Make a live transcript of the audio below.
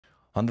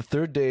On the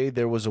third day,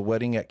 there was a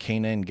wedding at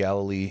Cana in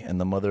Galilee, and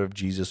the mother of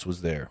Jesus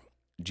was there.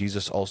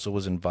 Jesus also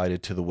was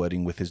invited to the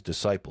wedding with his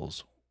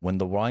disciples. When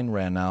the wine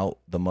ran out,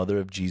 the mother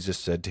of Jesus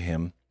said to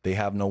him, "They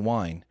have no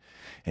wine."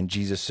 And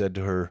Jesus said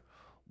to her,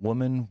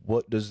 "Woman,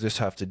 what does this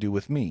have to do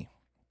with me?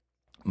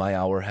 My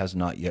hour has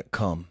not yet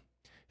come."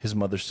 His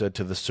mother said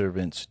to the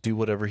servants, "Do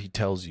whatever he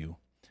tells you."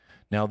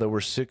 Now there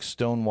were 6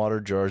 stone water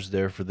jars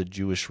there for the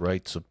Jewish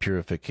rites of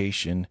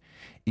purification,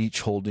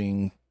 each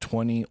holding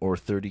 20 or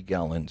 30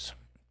 gallons.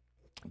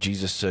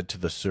 Jesus said to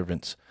the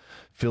servants,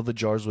 "Fill the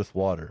jars with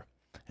water."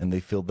 And they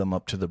filled them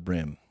up to the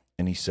brim.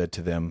 And he said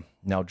to them,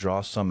 "Now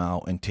draw some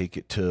out and take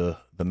it to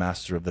the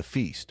master of the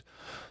feast."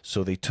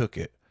 So they took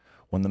it.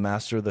 When the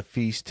master of the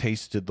feast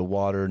tasted the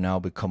water now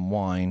become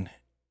wine,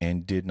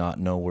 and did not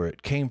know where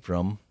it came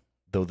from,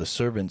 though the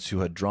servants who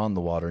had drawn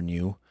the water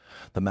knew,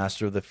 the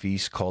master of the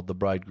feast called the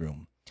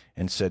bridegroom,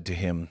 and said to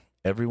him,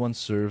 "Everyone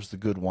serves the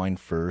good wine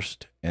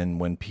first, and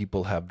when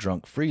people have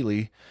drunk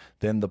freely,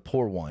 then the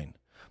poor wine.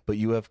 But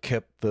you have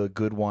kept the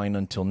good wine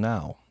until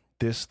now."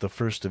 This, the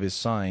first of his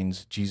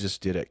signs, Jesus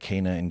did at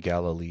Cana in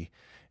Galilee,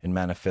 and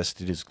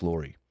manifested his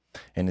glory,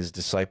 and his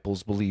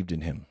disciples believed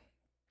in him.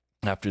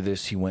 After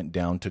this, he went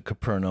down to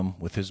Capernaum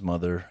with his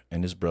mother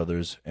and his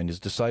brothers and his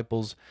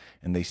disciples,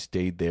 and they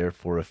stayed there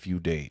for a few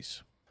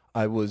days.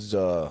 I was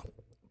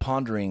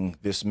pondering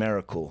this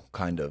miracle,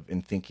 kind of,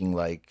 and thinking,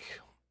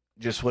 like,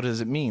 just what does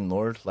it mean,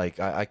 Lord? Like,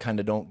 I kind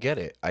of don't get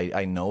it.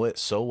 I know it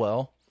so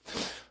well.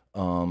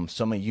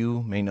 Some of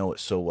you may know it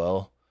so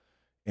well,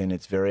 and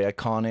it's very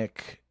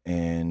iconic,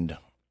 and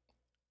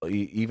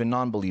even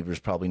non-believers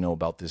probably know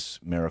about this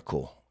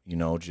miracle, you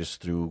know,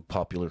 just through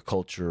popular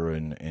culture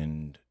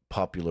and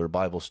popular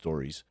Bible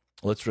stories.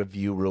 Let's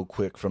review real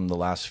quick from the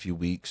last few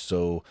weeks.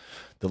 So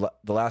the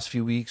last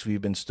few weeks,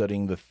 we've been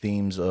studying the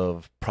themes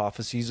of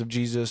prophecies of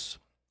Jesus,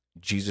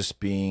 Jesus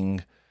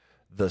being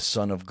the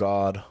Son of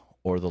God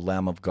or the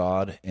Lamb of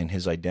God, and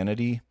his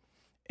identity,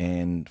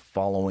 and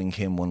following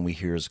him when we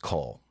hear his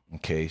call.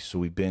 Okay, so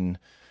we've been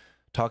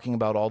talking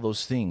about all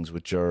those things,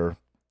 which are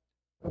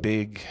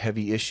big,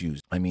 heavy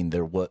issues. I mean,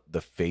 they're what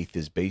the faith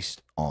is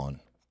based on.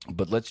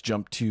 But let's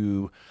jump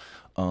to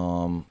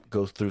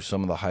go through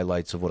some of the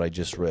highlights of what I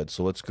just read.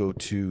 So let's go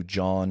to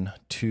John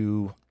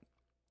 2,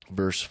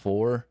 verse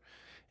 4.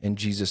 And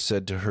Jesus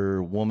said to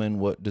her, "Woman,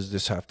 what does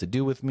this have to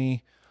do with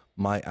me?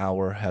 My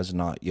hour has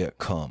not yet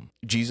come."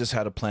 Jesus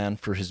had a plan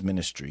for his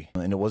ministry,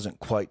 and it wasn't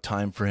quite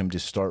time for him to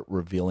start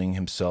revealing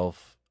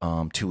himself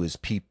to his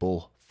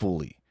people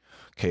fully.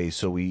 Okay,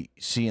 so we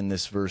see in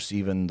this verse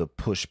even the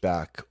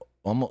pushback,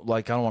 almost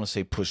like, I don't want to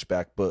say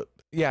pushback, but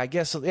yeah, I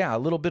guess, yeah, a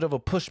little bit of a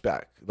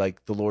pushback.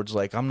 Like, the Lord's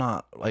like, I'm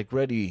not, like,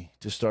 ready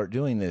to start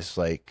doing this.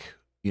 Like,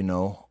 you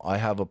know, I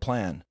have a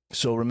plan.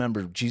 So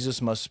remember,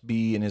 Jesus must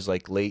be in his,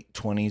 like, late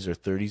 20s or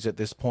 30s at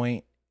this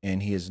point,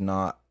 and he is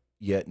not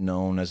yet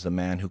known as the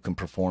man who can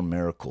perform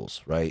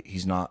miracles, right?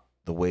 He's not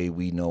the way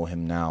we know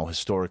him now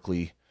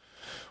historically.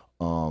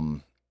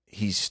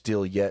 He's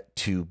still yet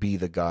to be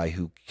the guy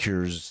who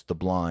cures the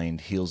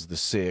blind, heals the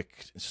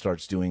sick,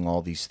 starts doing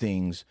all these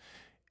things,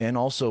 and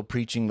also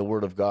preaching the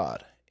word of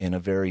God in a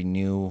very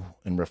new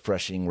and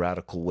refreshing,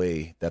 radical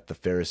way that the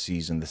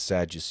Pharisees and the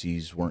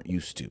Sadducees weren't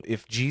used to.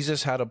 If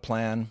Jesus had a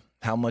plan,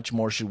 how much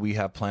more should we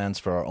have plans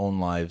for our own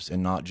lives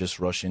and not just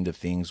rush into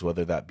things,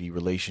 whether that be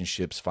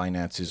relationships,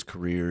 finances,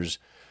 careers,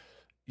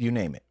 you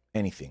name it,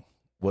 anything,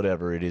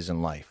 whatever it is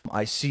in life.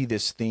 I see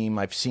this theme.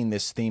 I've seen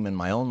this theme in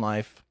my own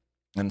life,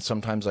 and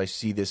sometimes I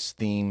see this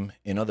theme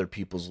in other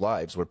people's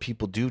lives where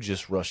people do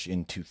just rush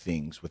into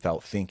things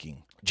without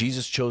thinking.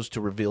 Jesus chose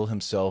to reveal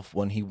himself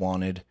when he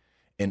wanted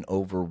and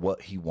over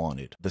what he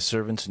wanted. The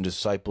servants and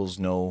disciples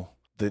know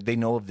that they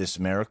know of this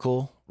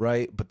miracle,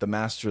 right? But the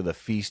master of the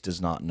feast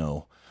does not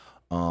know.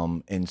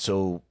 And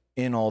so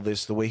in all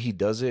this, the way he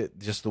does it,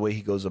 just the way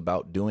he goes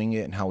about doing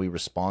it and how he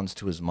responds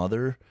to his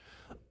mother,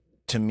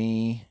 to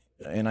me,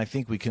 and I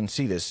think we can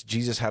see this,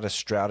 Jesus had a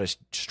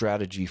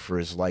strategy for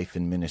his life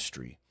and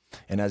ministry.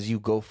 And as you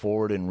go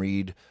forward and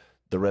read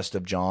the rest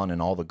of John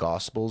and all the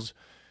Gospels,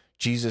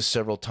 Jesus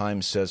several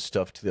times says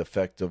stuff to the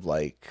effect of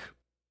like,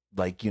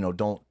 you know,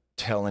 don't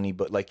tell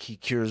anybody. Like, he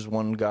cures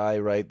one guy,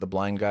 right? The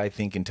blind guy,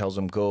 and tells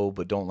him go,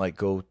 but don't like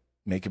go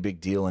make a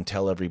big deal and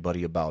tell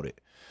everybody about it.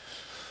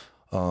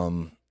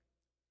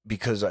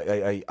 Because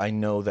I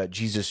know that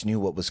Jesus knew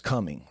what was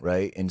coming,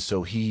 right? And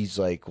so he's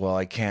like, well,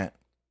 I can't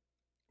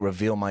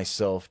reveal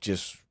myself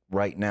just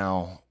right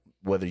now,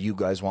 whether you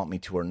guys want me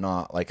to or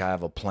not. Like, I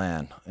have a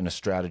plan and a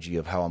strategy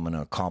of how I'm going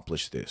to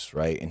accomplish this,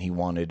 right? And he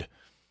wanted,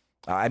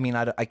 I mean,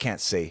 I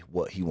can't say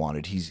what he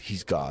wanted.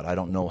 He's God. I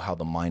don't know how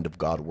the mind of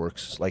God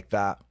works like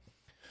that.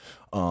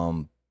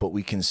 But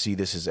we can see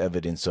this as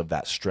evidence of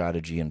that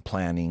strategy and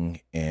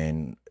planning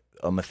and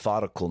a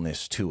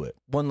methodicalness to it.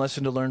 One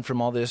lesson to learn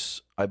from all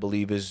this, I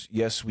believe, is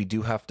yes, we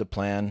do have to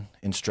plan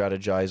and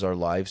strategize our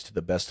lives to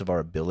the best of our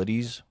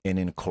abilities and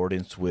in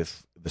accordance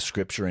with the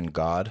scripture and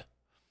God.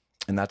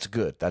 And that's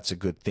good. That's a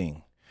good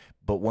thing.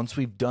 But once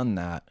we've done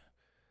that,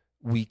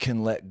 we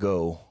can let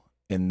go.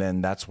 And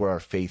then that's where our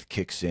faith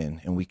kicks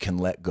in, and we can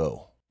let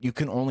go. you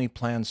can only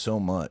plan so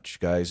much,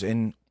 guys.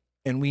 And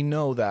we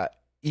know that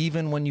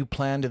even when you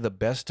plan to the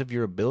best of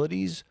your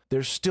abilities,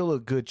 there's still a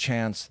good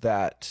chance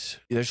that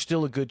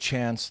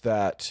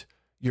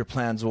your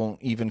plans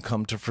won't even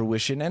come to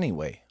fruition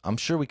anyway. I'm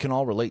sure we can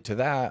all relate to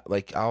that.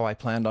 Like, oh, I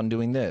planned on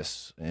doing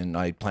this, and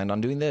I planned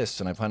on doing this,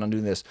 and I planned on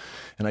doing this,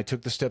 and I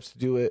took the steps to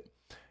do it,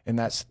 and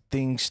that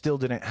thing still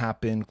didn't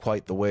happen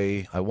quite the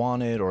way I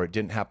wanted, or it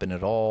didn't happen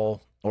at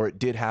all, or it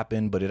did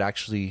happen, but it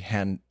actually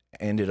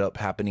ended up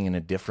happening in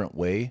a different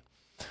way.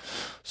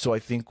 So I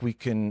think we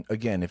can,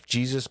 again, if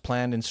Jesus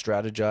planned and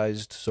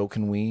strategized, so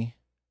can we.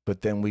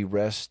 But then we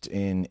rest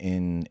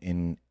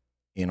in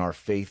our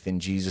faith in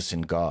Jesus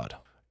and God.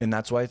 And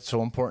that's why it's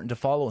so important to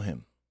follow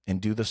him and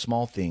do the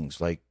small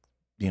things, like,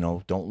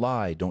 don't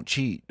lie, don't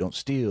cheat, don't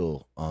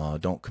steal,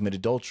 don't commit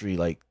adultery,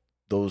 like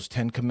those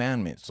 10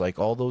 commandments, like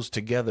all those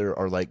together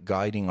are like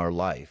guiding our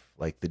life,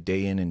 like the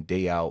day in and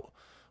day out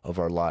of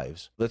our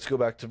lives. Let's go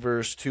back to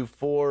verse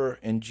 2:4.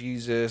 And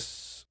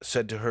Jesus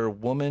said to her,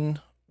 "Woman,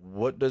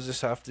 what does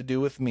this have to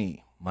do with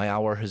me? My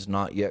hour has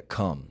not yet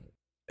come."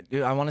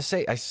 I want to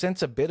say, I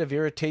sense a bit of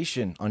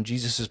irritation on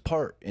Jesus's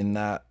part in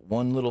that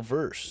one little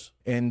verse.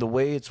 And the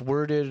way it's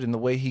worded and the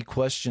way he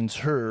questions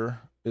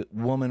her,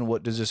 "Woman,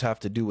 what does this have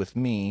to do with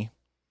me?"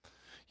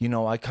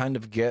 I kind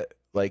of get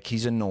like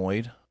he's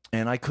annoyed.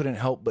 And I couldn't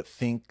help but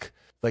think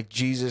like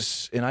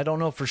Jesus, and I don't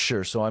know for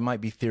sure, so I might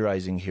be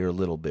theorizing here a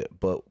little bit,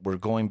 but we're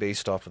going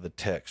based off of the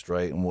text,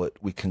 right? And what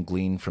we can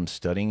glean from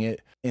studying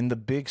it. In the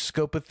big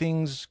scope of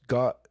things,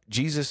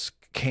 Jesus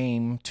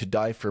came to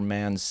die for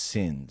man's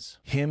sins.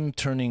 Him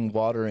turning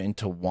water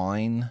into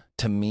wine,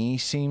 to me,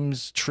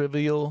 seems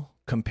trivial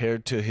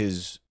compared to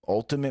his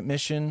ultimate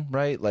mission,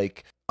 right?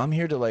 Like, I'm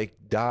here to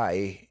like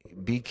die,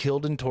 be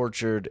killed and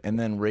tortured, and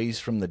then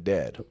raised from the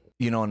dead.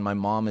 And my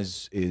mom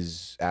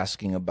is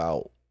asking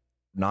about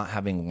not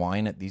having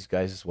wine at these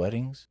guys'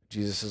 weddings.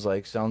 Jesus is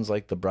like, sounds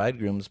like the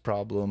bridegroom's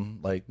problem.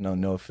 Like,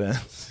 no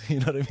offense.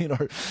 You know what I mean?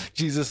 Or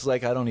Jesus is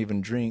like, I don't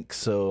even drink,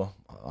 so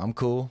I'm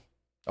cool.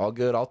 All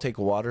good. I'll take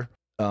water.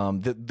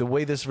 The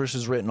way this verse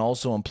is written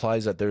also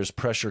implies that there's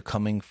pressure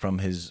coming from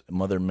his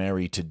mother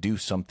Mary to do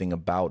something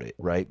about it,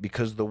 right?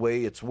 Because the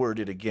way it's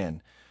worded,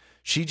 again,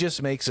 she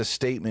just makes a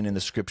statement in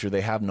the scripture,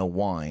 they have no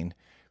wine.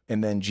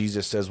 And then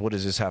Jesus says, what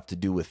does this have to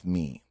do with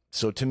me?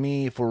 So to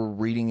me, if we're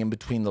reading in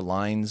between the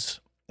lines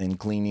and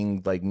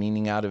gleaning like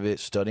meaning out of it,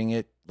 studying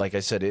it, like I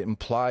said, it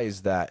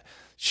implies that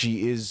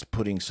she is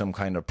putting some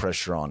kind of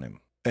pressure on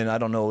him. And I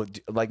don't know,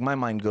 like my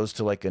mind goes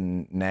to like a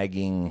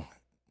nagging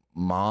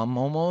mom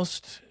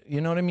almost.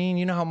 You know what I mean?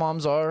 You know how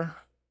moms are?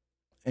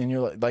 And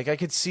you're like I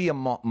could see a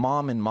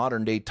mom in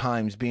modern day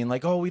times being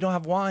like, oh, we don't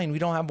have wine,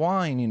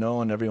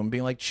 and everyone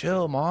being like,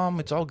 chill, mom,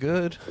 it's all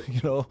good,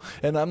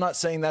 And I'm not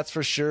saying that's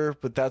for sure,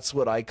 but that's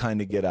what I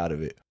kind of get out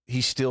of it. He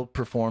still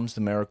performs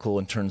the miracle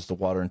and turns the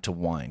water into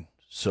wine.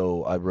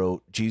 So I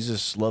wrote,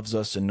 Jesus loves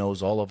us and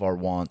knows all of our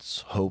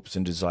wants, hopes,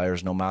 and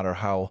desires, no matter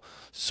how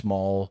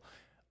small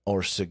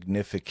or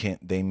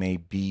significant they may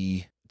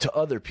be to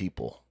other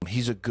people.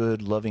 He's a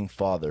good, loving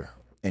father,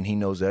 and he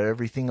knows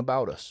everything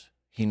about us.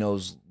 He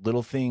knows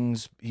little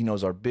things. He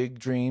knows our big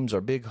dreams, our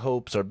big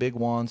hopes, our big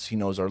wants. He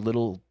knows our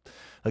little,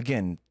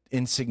 again,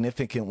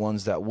 insignificant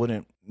ones that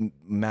wouldn't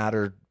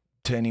matter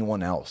to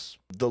anyone else.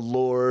 The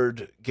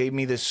Lord gave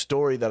me this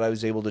story that I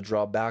was able to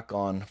draw back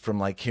on from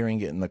like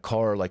hearing it in the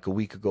car like a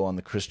week ago on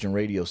the Christian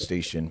radio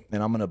station.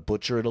 And I'm going to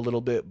butcher it a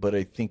little bit, but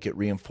I think it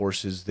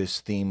reinforces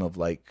this theme of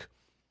like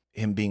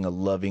him being a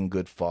loving,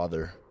 good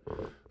father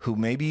who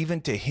maybe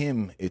even to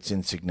him it's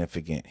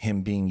insignificant.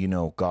 Him being,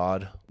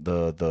 God,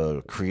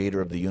 the creator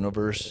of the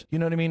universe. You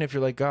know what I mean? If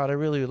you're like, God, I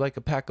really would like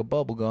a pack of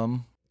bubble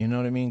gum. You know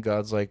what I mean?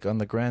 God's like, on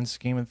the grand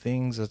scheme of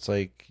things, it's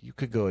like you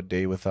could go a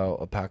day without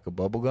a pack of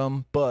bubble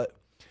gum. But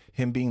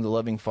him being the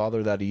loving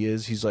father that he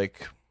is, he's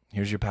like,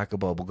 here's your pack of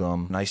bubble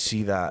gum. And I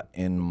see that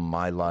in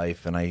my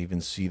life, and I even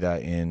see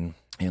that in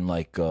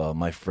like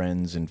my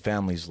friends and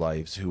family's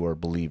lives who are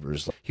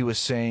believers. He was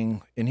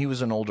saying, and he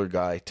was an older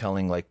guy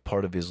telling like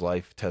part of his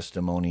life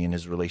testimony in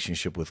his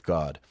relationship with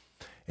God.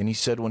 And he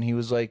said when he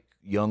was like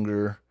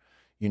younger,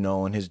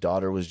 and his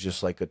daughter was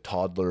just like a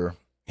toddler,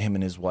 him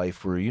and his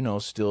wife were,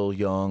 still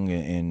young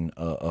and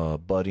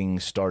budding,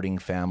 starting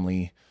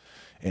family.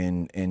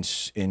 And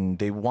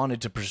they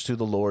wanted to pursue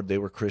the Lord. They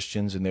were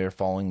Christians and they were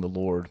following the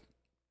Lord.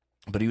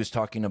 But he was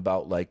talking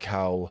about like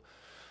how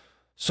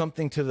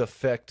something to the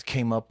effect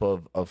came up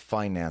of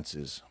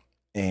finances.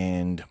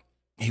 And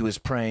he was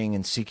praying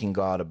and seeking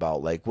God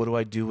about like, what do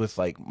I do with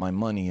like my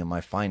money and my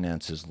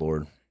finances,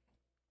 Lord?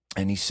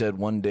 And he said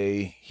one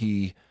day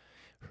he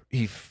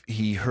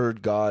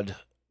heard God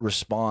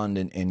respond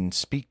and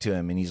speak to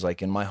him. And he's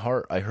like, in my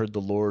heart, I heard the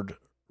Lord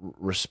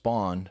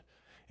respond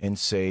and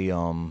say,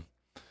 I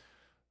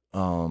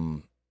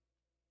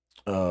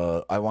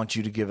want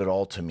you to give it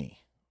all to me.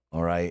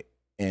 All right.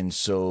 And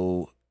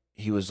so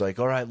he was like,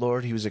 all right,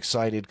 Lord. He was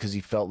excited because he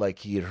felt like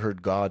he had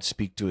heard God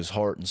speak to his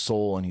heart and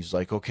soul. And he's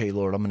like, okay,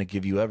 Lord, I'm going to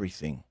give you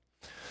everything.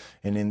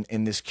 And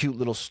in this cute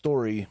little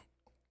story,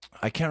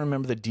 I can't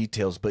remember the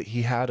details, but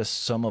he had a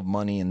sum of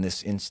money in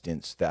this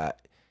instance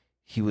that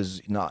he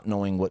was not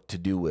knowing what to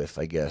do with,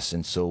 I guess.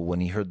 And so when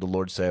he heard the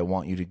Lord say, I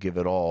want you to give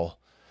it all,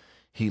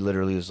 he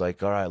literally was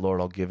like, all right, Lord,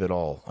 I'll give it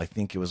all. I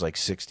think it was like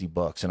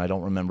 $60, and I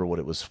don't remember what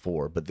it was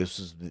for, but this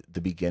was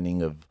the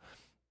beginning of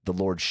the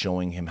Lord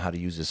showing him how to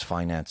use his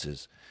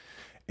finances.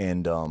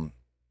 And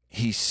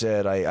he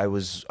said, I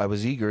was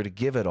eager to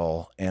give it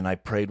all, and I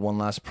prayed one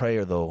last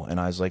prayer, though, and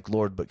I was like,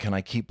 Lord, but can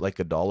I keep like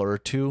 $1 or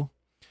 $2?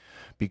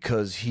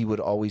 Because he would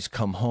always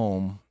come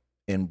home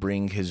and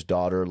bring his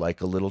daughter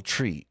like a little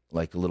treat,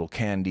 like a little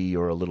candy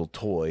or a little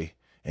toy.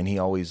 And he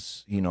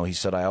always, he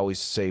said, I always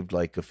saved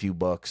like a few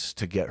bucks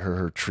to get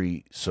her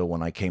treat. So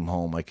when I came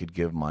home, I could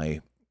give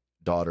my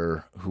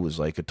daughter, who was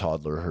like a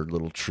toddler, her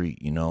little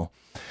treat,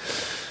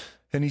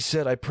 And he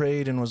said, I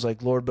prayed and was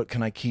like, Lord, but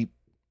can I keep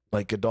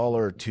like $1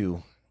 or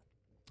 $2?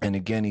 And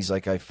again, he's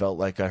like, I felt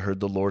like I heard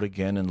the Lord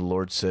again. And the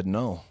Lord said,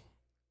 no,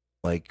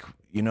 like,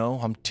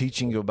 I'm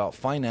teaching you about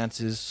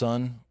finances,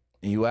 son.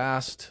 You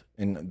asked,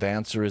 and the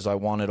answer is I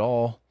want it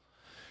all.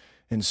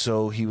 And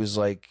so he was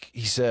like,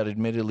 he said,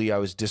 admittedly, I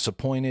was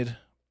disappointed,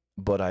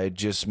 but I had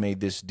just made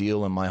this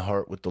deal in my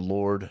heart with the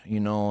Lord,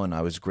 and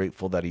I was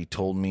grateful that he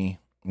told me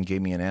and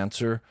gave me an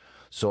answer.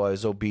 So I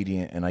was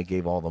obedient and I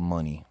gave all the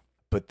money.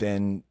 But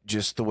then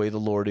just the way the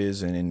Lord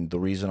is, and the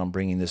reason I'm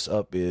bringing this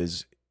up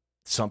is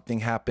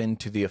something happened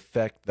to the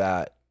effect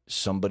that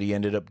somebody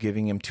ended up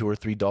giving him $2 or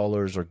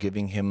 $3 or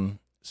giving him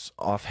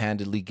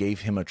offhandedly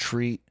gave him a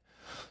treat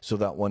so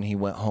that when he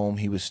went home,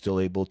 he was still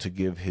able to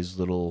give his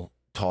little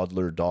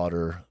toddler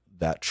daughter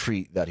that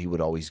treat that he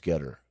would always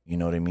get her. You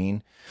know what I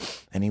mean?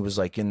 And he was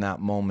like, in that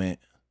moment,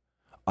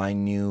 I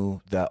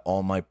knew that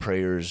all my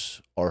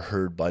prayers are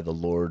heard by the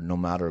Lord, no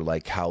matter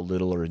like how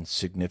little or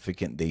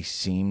insignificant they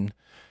seemed.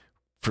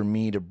 For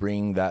me to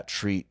bring that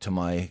treat to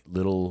my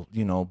little,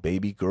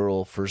 baby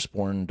girl,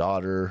 firstborn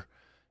daughter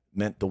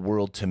meant the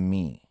world to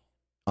me.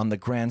 On the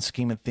grand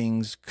scheme of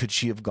things, could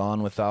she have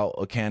gone without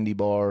a candy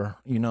bar,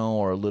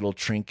 or a little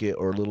trinket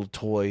or a little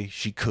toy?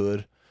 She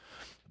could.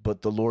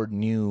 But the Lord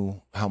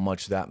knew how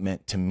much that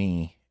meant to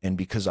me. And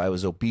because I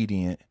was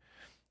obedient,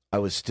 I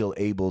was still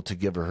able to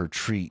give her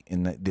treat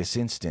in this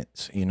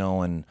instance,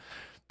 and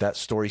that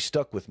story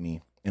stuck with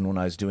me. And when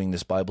I was doing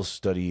this Bible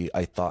study,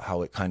 I thought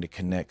how it kind of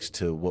connects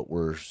to what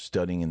we're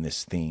studying in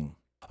this theme.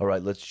 All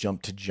right, let's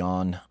jump to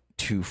John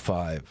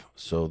 2:5.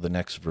 So the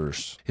next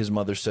verse. His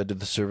mother said to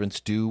the servants,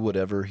 do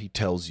whatever he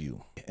tells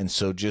you. And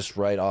so just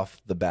right off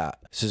the bat,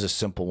 this is a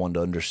simple one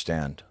to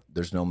understand.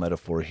 There's no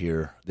metaphor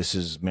here. This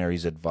is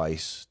Mary's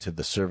advice to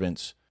the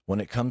servants.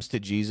 When it comes to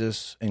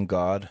Jesus and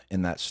God,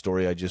 in that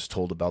story I just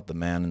told about the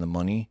man and the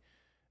money,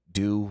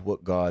 do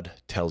what God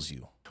tells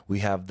you. We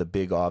have the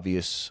big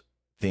obvious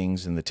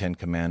things in the 10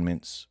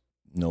 Commandments: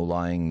 no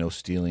lying, no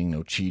stealing,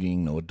 no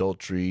cheating, no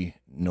adultery,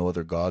 no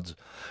other gods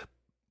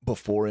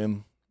before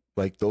him.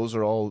 Like, those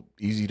are all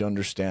easy to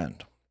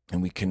understand,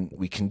 and we can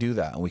do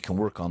that, and we can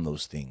work on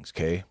those things,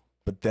 okay?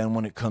 But then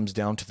when it comes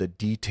down to the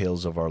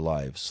details of our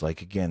lives,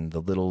 like, again,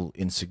 the little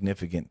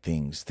insignificant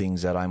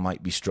things that I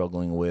might be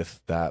struggling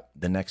with, that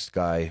the next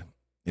guy,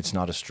 it's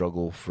not a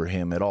struggle for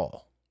him at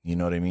all. You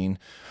know what I mean?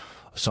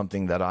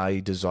 Something that I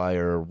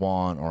desire or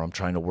want, or I'm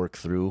trying to work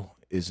through,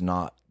 is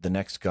not the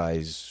next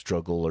guy's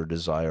struggle or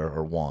desire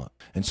or want.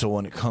 And so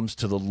when it comes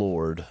to the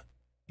Lord,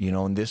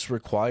 and this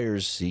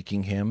requires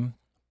seeking him,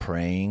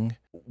 praying,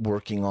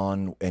 working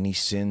on any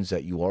sins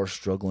that you are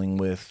struggling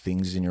with,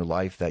 things in your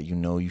life that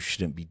you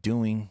shouldn't be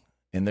doing.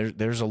 And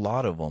there's a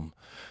lot of them.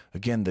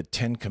 Again, the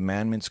 10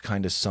 Commandments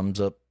kind of sums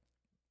up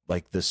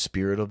like the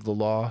spirit of the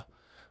law,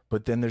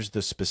 but then there's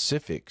the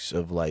specifics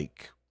of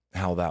like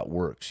how that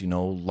works.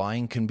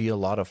 Lying can be a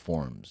lot of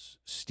forms.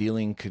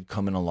 Stealing could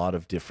come in a lot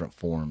of different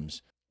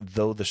forms.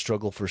 Though the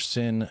struggle for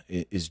sin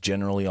is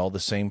generally all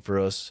the same for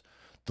us,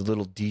 the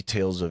little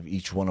details of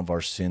each one of our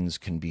sins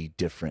can be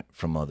different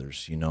from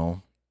others,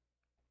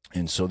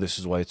 And so this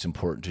is why it's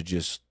important to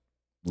just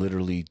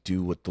literally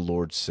do what the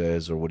Lord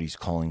says or what he's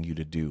calling you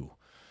to do.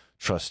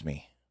 Trust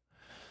me.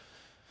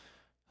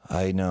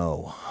 I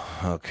know.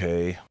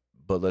 Okay.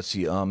 But let's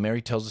see.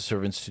 Mary tells the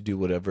servants to do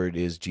whatever it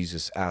is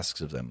Jesus asks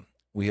of them.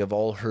 We have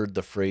all heard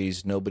the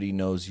phrase, nobody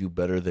knows you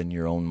better than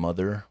your own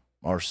mother,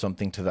 or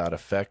something to that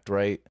effect,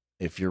 right?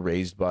 If you're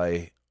raised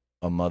by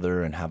a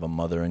mother and have a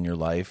mother in your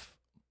life,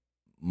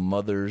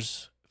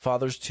 mothers,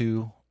 fathers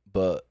too,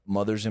 but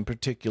mothers in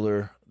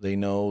particular, they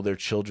know their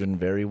children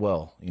very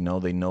well.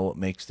 They know what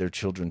makes their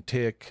children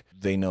tick.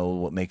 They know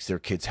what makes their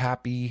kids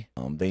happy.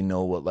 They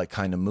know what like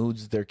kind of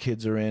moods their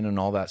kids are in and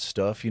all that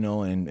stuff,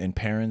 and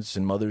parents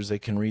and mothers, they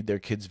can read their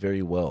kids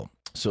very well.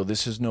 So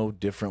this is no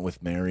different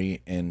with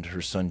Mary and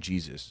her son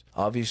Jesus.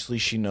 Obviously,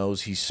 she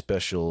knows he's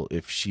special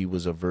if she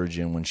was a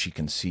virgin when she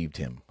conceived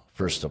him.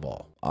 First of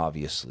all,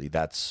 obviously,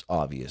 that's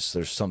obvious.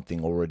 There's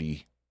something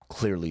already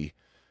clearly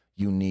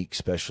unique,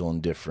 special,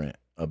 and different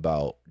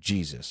about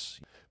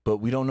Jesus. But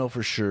we don't know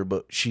for sure,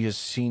 but she has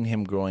seen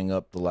him growing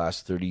up the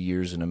last 30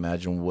 years and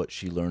imagine what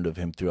she learned of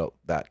him throughout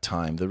that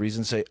time. The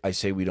reason I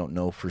say we don't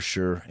know for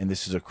sure, and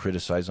this is a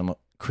criticism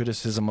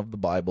criticism of the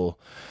Bible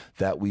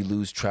that we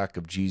lose track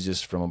of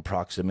Jesus from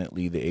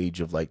approximately the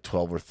age of like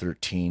 12 or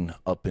 13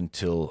 up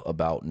until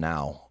about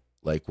now,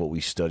 like what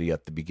we study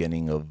at the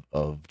beginning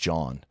of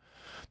John.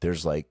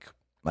 There's like,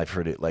 I've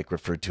heard it like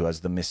referred to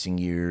as the missing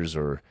years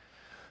or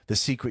the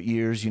secret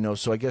years,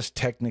 so I guess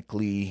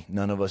technically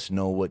none of us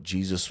know what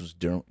Jesus was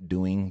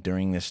doing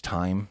during this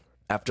time.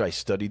 After I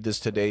studied this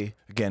today,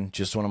 again,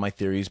 just one of my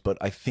theories, but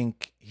I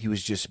think he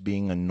was just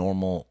being a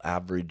normal,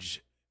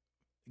 average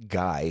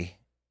guy.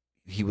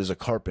 He was a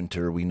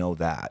carpenter, we know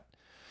that,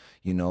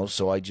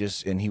 so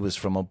and he was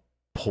from a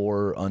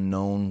poor,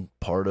 unknown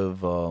part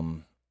of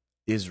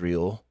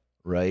Israel,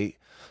 right?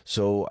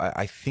 So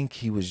I think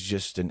he was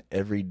just an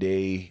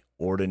everyday,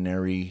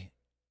 ordinary,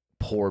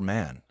 poor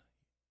man.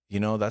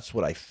 That's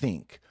what I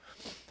think.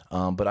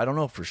 But I don't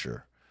know for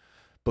sure.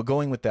 But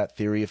going with that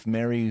theory, if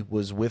Mary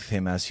was with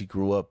him as he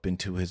grew up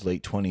into his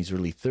late 20s,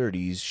 early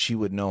 30s, she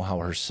would know how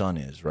her son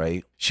is,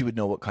 right? She would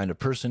know what kind of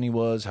person he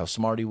was, how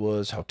smart he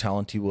was, how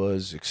talented he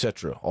was,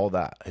 etc. All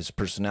that. His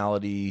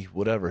personality,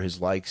 whatever, his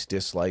likes,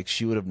 dislikes.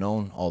 She would have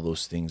known all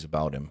those things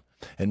about him.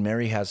 And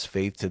Mary has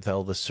faith to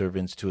tell the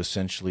servants to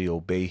essentially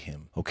obey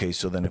him. Okay,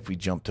 so then if we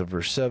jump to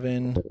verse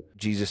 7,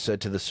 Jesus said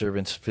to the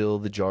servants, fill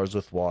the jars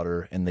with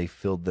water, and they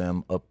filled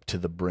them up to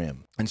the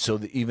brim. And so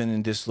even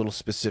in this little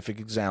specific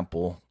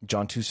example,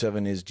 John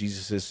 2:7 is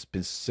Jesus'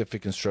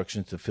 specific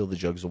instructions to fill the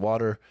jugs of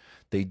water.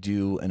 They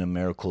do, and a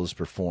miracle is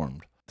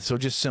performed. So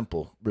just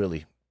simple,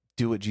 really.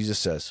 Do what Jesus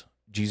says.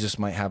 Jesus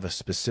might have a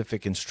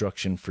specific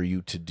instruction for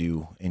you to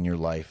do in your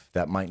life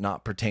that might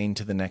not pertain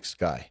to the next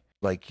guy.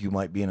 Like you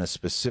might be in a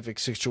specific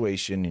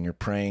situation and you're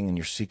praying and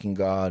you're seeking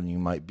God and you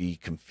might be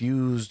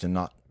confused and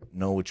not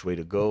know which way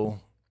to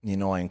go.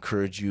 I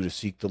encourage you to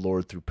seek the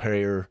Lord through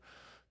prayer,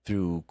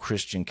 through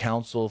Christian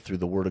counsel, through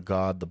the Word of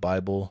God, the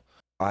Bible.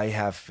 I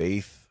have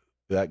faith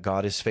that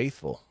God is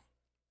faithful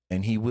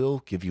and he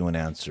will give you an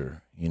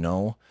answer,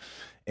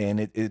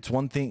 And it's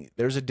one thing,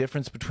 there's a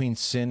difference between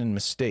sin and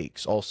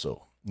mistakes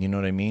also. You know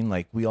what I mean?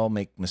 Like we all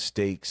make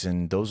mistakes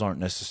and those aren't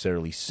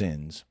necessarily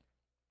sins.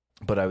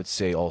 But I would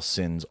say all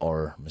sins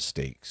are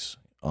mistakes.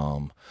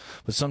 But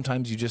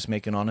sometimes you just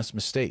make an honest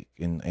mistake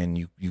and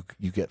you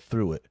get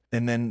through it.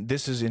 And then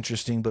this is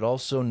interesting, but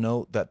also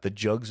note that the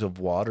jugs of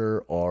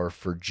water are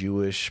for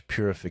Jewish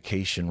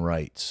purification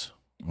rites.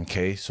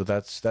 Okay, so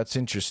that's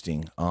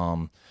interesting.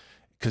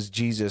 Because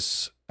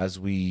Jesus, as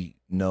we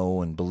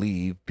know and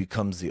believe,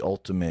 becomes the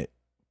ultimate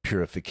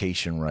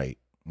purification rite.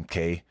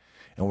 Okay.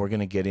 And we're going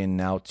to get in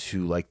now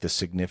to like the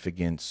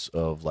significance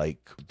of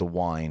like the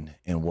wine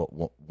and what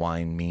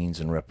wine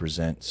means and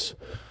represents.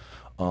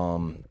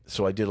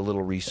 So I did a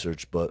little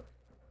research, but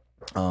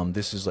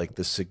this is like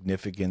the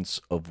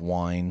significance of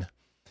wine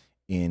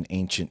in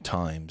ancient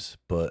times.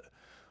 But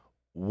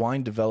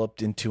wine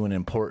developed into an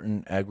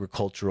important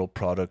agricultural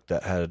product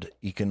that had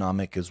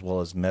economic as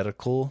well as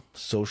medical,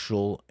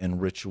 social, and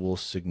ritual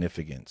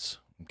significance.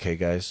 Okay,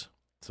 guys?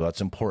 So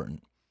that's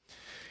important.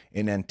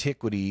 In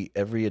antiquity,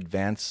 every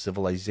advanced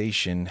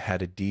civilization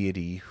had a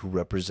deity who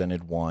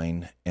represented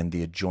wine and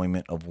the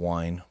enjoyment of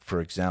wine.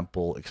 For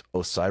example,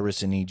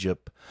 Osiris in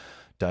Egypt,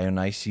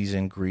 Dionysus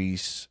in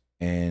Greece,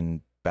 and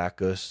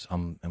Bacchus,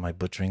 am I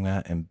butchering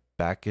that? And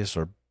Bacchus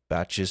or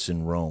Bacchus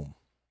in Rome.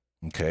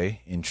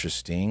 Okay,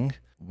 interesting.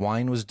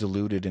 Wine was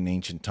diluted in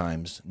ancient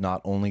times,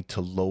 not only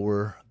to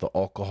lower the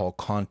alcohol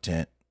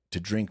content to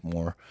drink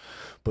more,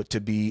 but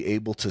to be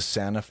able to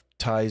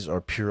sanitize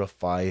or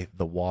purify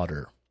the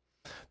water.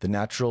 The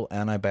natural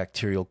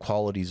antibacterial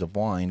qualities of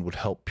wine would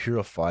help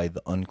purify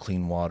the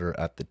unclean water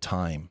at the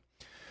time.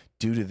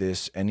 Due to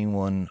this,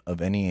 anyone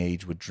of any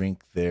age would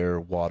drink their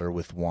water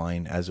with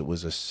wine as it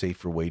was a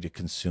safer way to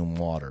consume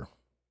water.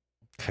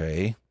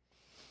 Okay.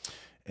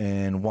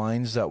 And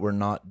wines that were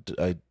not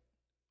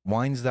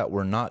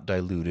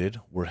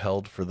diluted were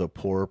held for the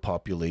poorer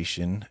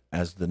population,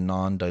 as the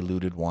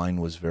non-diluted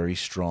wine was very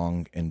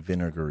strong and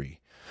vinegary.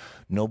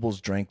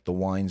 Nobles drank the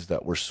wines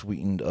that were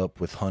sweetened up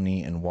with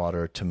honey and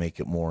water to make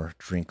it more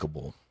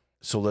drinkable.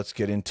 So let's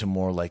get into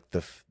more like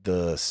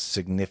the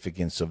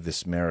significance of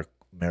this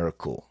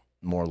miracle,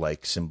 more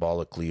like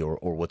symbolically, or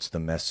what's the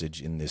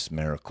message in this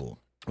miracle.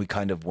 We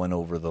kind of went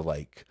over the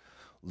like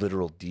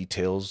literal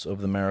details of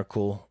the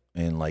miracle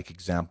and like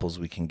examples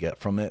we can get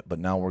from it, but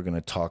now we're going to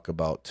talk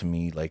about, to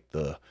me,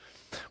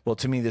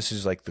 this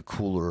is like the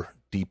cooler,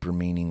 deeper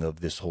meaning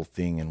of this whole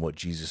thing and what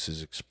Jesus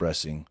is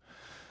expressing.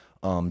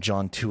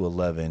 John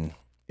 2:11,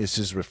 this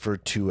is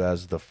referred to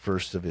as the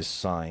first of his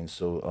signs.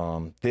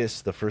 So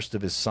the first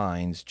of his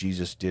signs,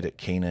 Jesus did at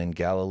Cana in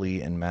Galilee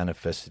and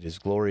manifested his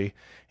glory,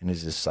 and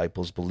his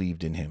disciples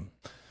believed in him.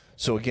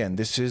 So again,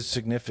 this is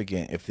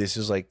significant. If this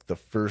is like the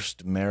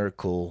first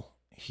miracle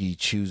he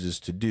chooses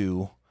to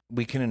do,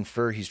 we can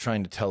infer he's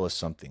trying to tell us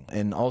something.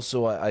 And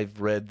also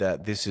I've read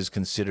that this is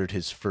considered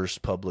his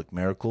first public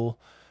miracle.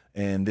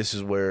 And this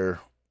is where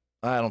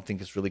I don't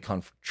think it's really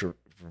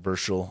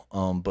controversial,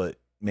 but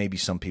maybe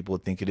some people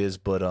would think it is,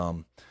 but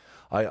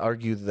I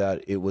argue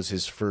that it was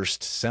his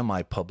first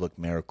semi-public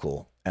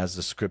miracle, as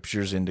the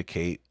scriptures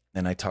indicate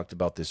and I talked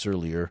about this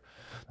earlier,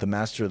 the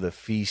master of the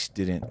feast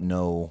didn't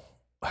know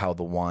how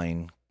the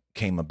wine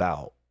came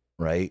about,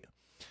 right?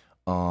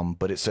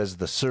 But it says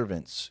the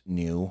servants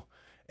knew,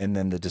 and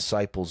then the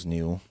disciples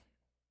knew.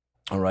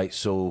 All right,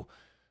 so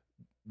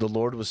the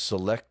Lord was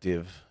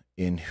selective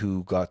in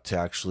who got to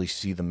actually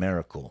see the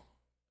miracle.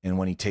 And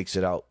when he takes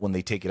it out, when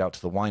they take it out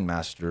to the wine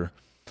master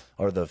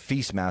or the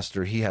feast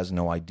master, he has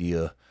no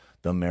idea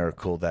the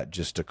miracle that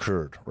just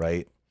occurred,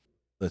 right?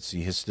 Let's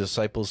see, his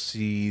disciples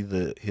see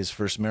his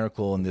first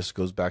miracle, and this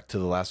goes back to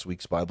the last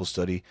week's Bible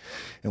study,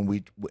 in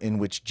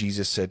which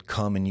Jesus said,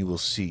 "Come and you will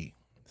see."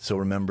 So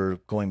remember,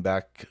 going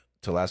back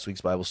to last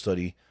week's Bible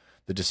study,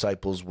 the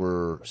disciples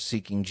were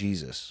seeking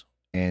Jesus,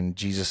 and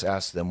Jesus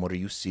asked them, "What are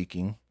you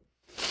seeking?"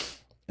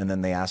 And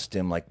then they asked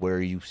him, like, "Where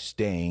are you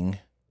staying?"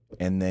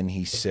 And then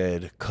he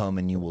said, "Come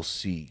and you will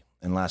see."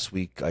 And last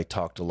week I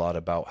talked a lot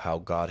about how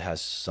God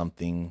has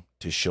something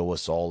to show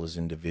us all as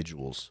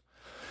individuals.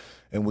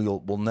 And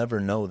we'll never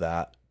know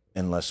that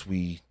unless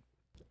we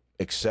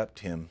accept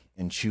him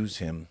and choose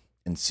him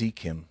and seek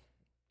him.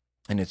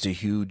 And it's a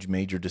huge,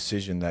 major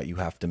decision that you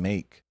have to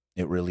make.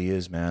 It really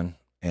is, man.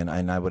 And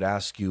I would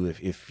ask you,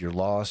 if you're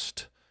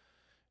lost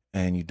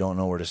and you don't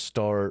know where to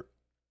start,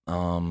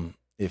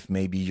 if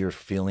maybe you're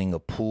feeling a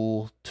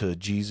pull to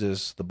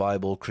Jesus, the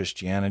Bible,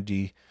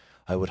 Christianity,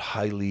 I would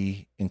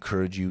highly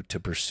encourage you to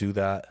pursue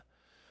that.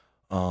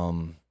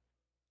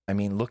 I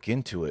mean, look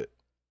into it,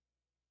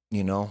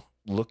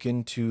 look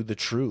into the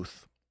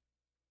truth.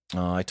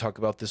 I talk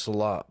about this a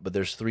lot, but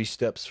there's 3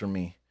 steps for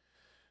me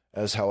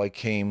as how I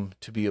came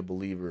to be a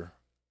believer.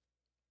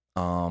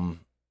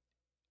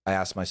 I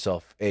asked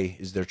myself, A,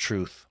 is there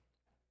truth?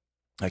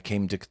 I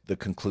came to the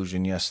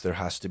conclusion, yes, there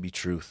has to be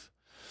truth.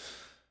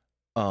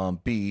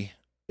 B,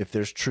 if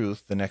there's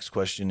truth, the next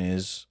question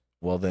is,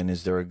 well, then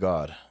is there a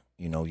God?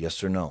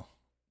 Yes or no?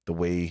 The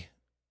way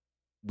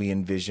we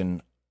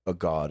envision a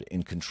God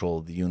in control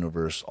of the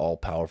universe, all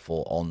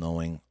powerful, all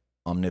knowing,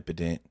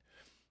 omnipotent,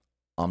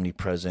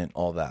 omnipresent,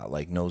 all that,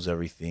 like knows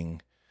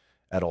everything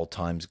at all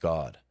times,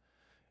 God.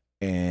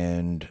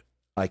 And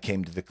I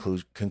came to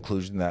the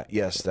conclusion that,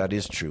 yes, that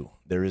is true.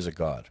 There is a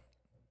God.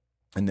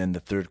 And then the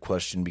third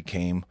question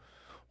became,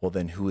 well,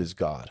 then who is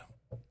God?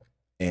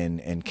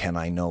 And can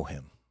I know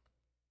him?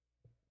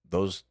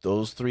 Those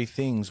 3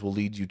 things will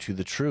lead you to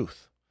the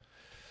truth.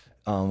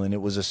 And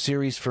it was a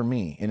series for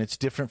me, and it's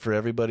different for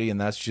everybody. And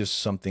that's just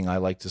something I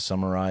like to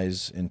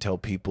summarize and tell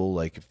people,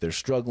 like, if they're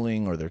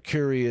struggling or they're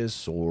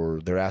curious or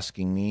they're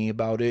asking me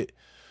about it,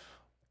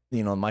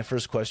 my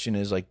first question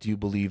is, like, do you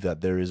believe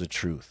that there is a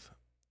truth?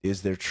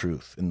 Is there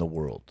truth in the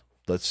world?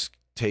 Let's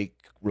take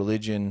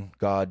religion,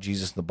 God,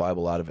 Jesus, and the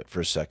Bible out of it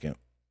for a second.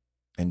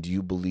 And do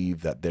you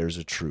believe that there's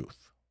a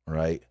truth,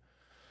 right?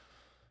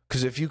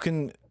 Because if you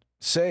can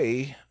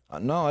say,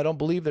 no, I don't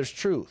believe there's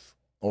truth,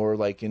 or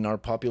like in our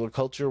popular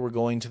culture, we're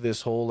going to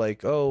this whole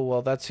like, oh,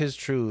 well, that's his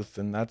truth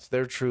and that's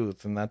their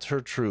truth and that's her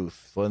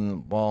truth.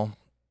 Well,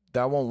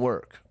 that won't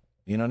work.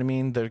 You know what I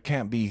mean? There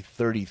can't be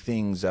 30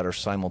 things that are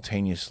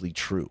simultaneously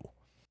true.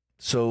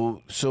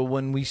 So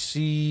when we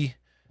see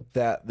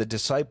that the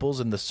disciples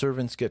and the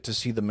servants get to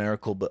see the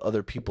miracle, but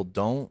other people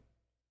don't,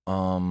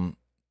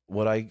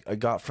 what I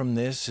got from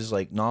this is,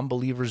 like,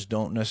 non-believers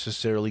don't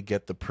necessarily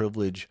get the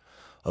privilege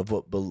of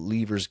what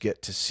believers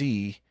get to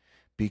see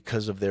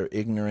because of their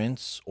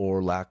ignorance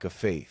or lack of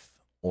faith,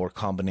 or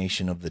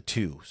combination of the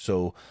two.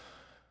 So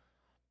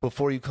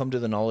before you come to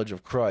the knowledge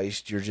of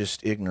Christ, you're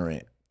just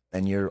ignorant,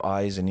 and your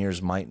eyes and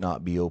ears might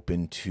not be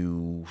open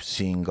to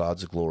seeing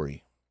God's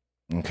glory.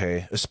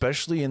 Okay,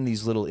 especially in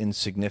these little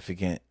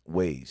insignificant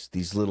ways,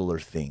 these littler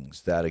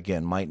things that,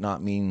 again, might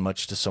not mean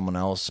much to someone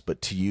else,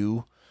 but to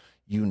you,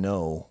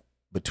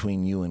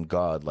 between you and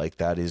God, like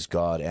that is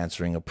God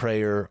answering a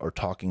prayer or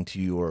talking to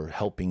you or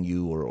helping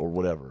you or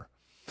whatever.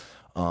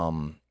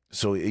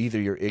 So either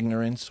your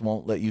ignorance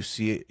won't let you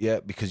see it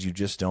yet because you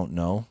just don't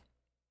know,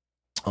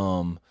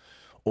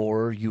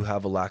 or you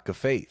have a lack of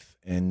faith,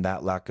 and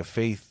that lack of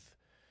faith,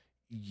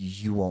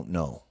 you won't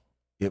know.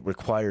 It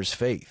requires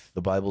faith.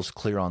 The Bible's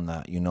clear on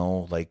that,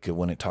 like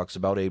when it talks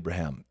about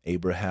Abraham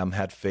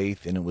had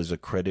faith, and it was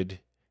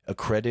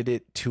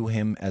accredited to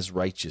him as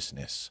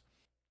righteousness.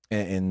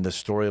 And the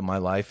story of my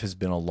life has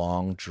been a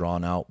long,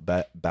 drawn-out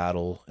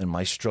battle and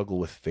my struggle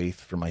with faith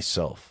for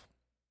myself.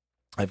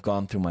 I've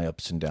gone through my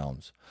ups and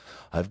downs.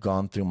 I've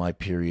gone through my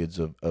periods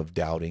of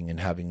doubting and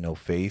having no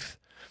faith.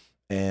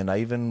 And I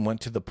even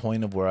went to the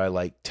point of where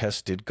I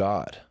tested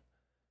God.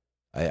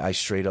 I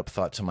straight up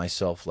thought to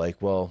myself,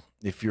 like, well,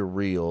 if you're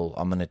real,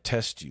 I'm going to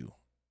test you.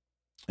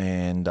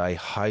 And I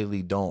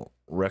highly don't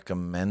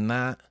recommend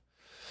that.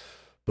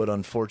 But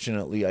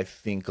unfortunately, I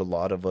think a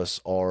lot of us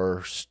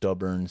are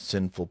stubborn,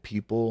 sinful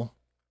people.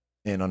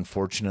 And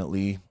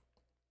unfortunately,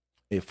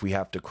 if we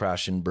have to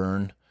crash and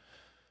burn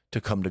to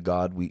come to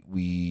God,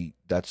 we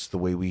that's the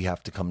way we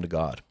have to come to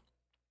God.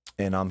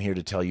 And I'm here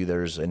to tell you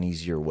there's an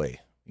easier way.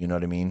 You know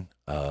what I mean?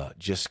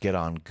 Just get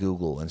on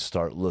Google and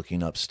start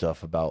looking up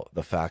stuff about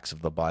the facts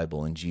of the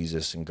Bible and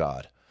Jesus and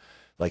God.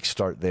 Like,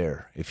 start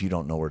there if you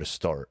don't know where to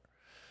start.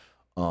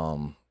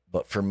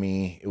 But for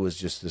me, it was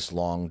just this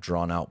long,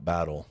 drawn out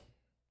battle.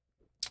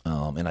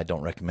 And I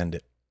don't recommend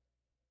it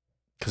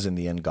because in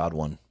the end, God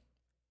won.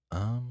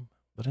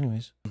 But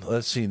anyways,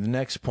 let's see. The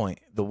next point,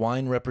 the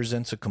wine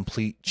represents a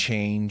complete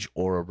change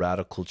or a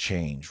radical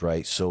change,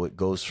 right? So it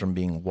goes from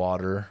being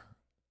water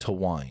to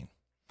wine.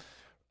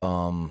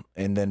 And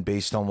then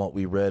based on what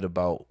we read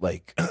about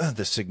like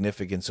the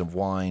significance of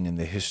wine and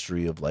the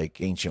history of like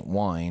ancient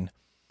wine,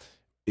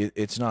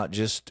 it's not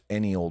just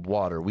any old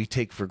water. We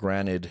take for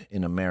granted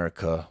in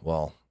America,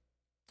 well,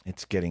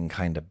 it's getting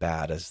kind of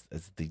bad as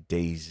the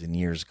days and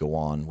years go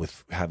on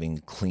with having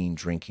clean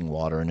drinking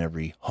water in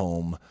every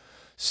home,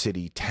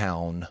 city,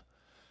 town,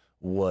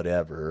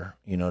 whatever,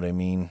 you know what I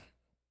mean?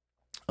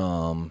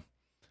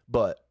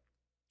 But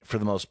for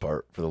the most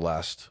part, for the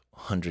last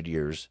 100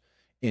 years,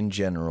 in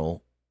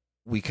general,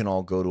 we can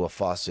all go to a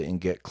faucet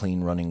and get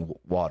clean running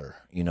water,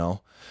 you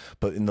know?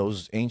 But in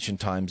those ancient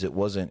times, it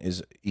wasn't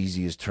as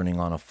easy as turning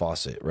on a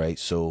faucet, right?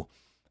 So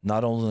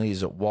not only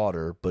is it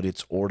water, but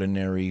it's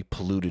ordinary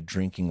polluted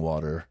drinking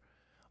water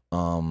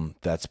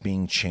that's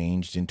being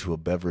changed into a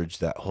beverage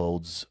that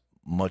holds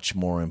much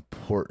more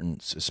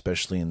importance,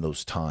 especially in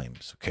those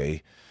times,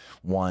 okay?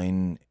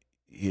 Wine,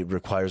 it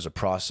requires a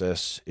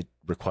process. It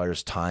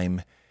requires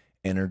time,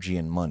 energy,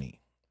 and money.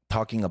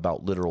 Talking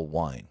about literal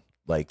wine,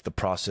 like the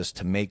process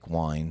to make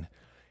wine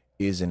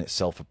is in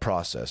itself a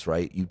process,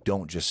 right? You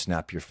don't just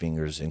snap your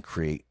fingers and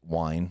create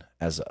wine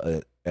as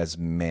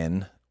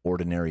men,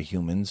 ordinary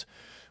humans.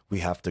 We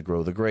have to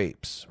grow the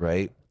grapes,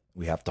 right?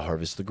 We have to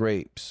harvest the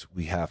grapes.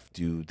 We have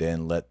to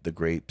then let the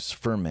grapes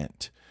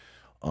ferment.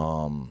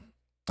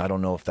 I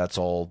don't know if that's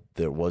all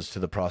there was to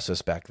the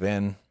process back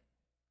then.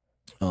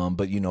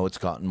 But, you know, it's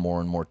gotten more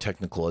and more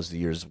technical as the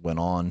years went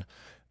on.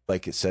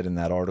 Like it said in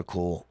that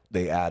article,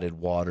 they added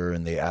water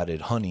and they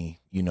added honey,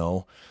 you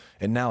know.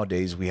 And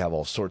nowadays we have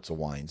all sorts of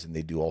wines and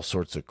they do all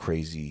sorts of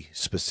crazy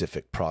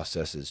specific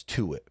processes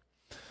to it.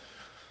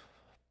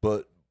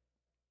 But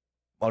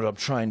what I'm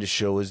trying to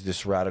show is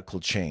this radical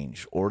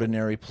change.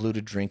 Ordinary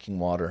polluted drinking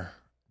water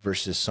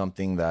versus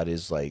something that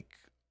is like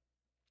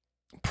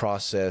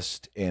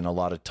processed and a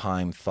lot of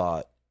time,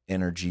 thought,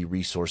 energy,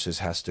 resources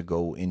has to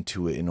go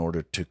into it in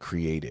order to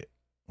create it.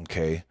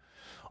 Okay.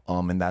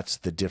 And that's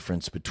the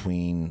difference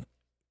between,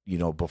 you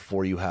know,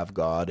 before you have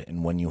God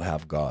and when you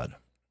have God.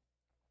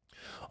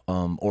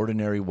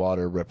 Ordinary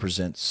water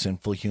represents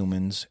sinful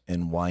humans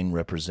and wine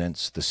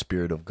represents the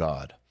Spirit of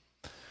God.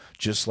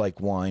 Just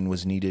like wine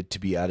was needed to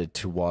be added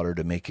to water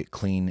to make it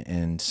clean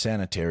and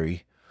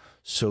sanitary,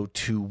 so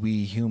too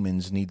we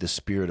humans need the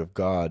Spirit of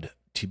God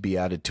to be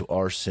added to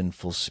our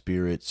sinful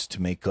spirits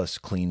to make us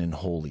clean and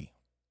holy.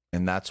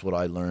 And that's what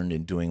I learned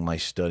in doing my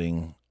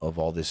studying of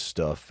all this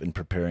stuff and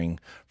preparing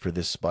for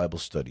this Bible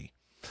study.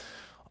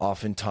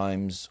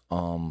 Oftentimes,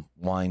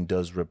 wine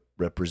does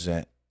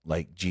represent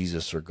like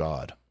Jesus or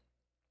God,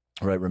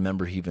 right?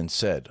 Remember, he even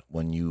said,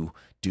 when you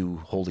do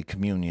Holy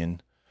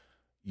Communion,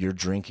 you're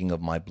drinking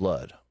of my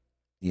blood,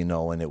 you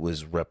know, and it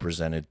was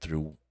represented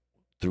through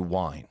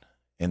wine.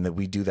 And that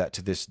we do that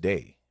to this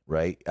day,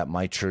 right? At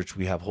my church,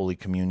 we have Holy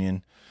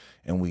Communion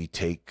and we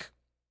take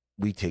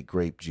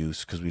grape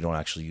juice because we don't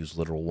actually use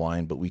literal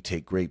wine, but we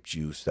take grape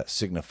juice that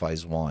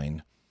signifies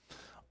wine.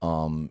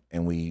 And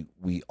we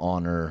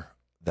honor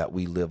that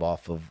we live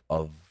off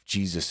of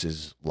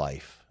Jesus's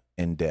life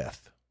and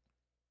death.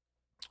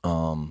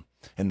 And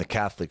the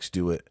Catholics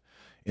do it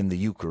in the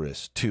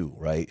Eucharist too,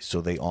 right?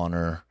 So they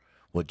honor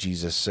what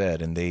Jesus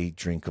said and they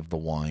drink of the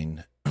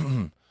wine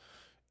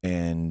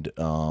and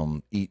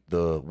eat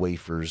the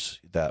wafers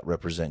that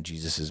represent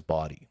Jesus's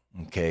body.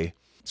 Okay.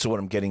 So what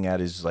I'm getting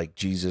at is like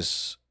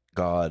Jesus,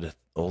 God,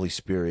 the Holy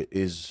Spirit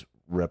is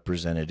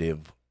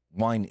representative.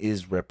 Wine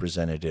is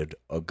representative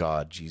of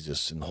God,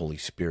 Jesus, and the Holy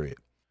Spirit.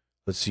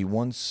 Let's see,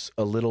 once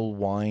a little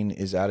wine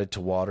is added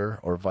to water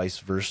or vice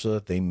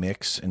versa, they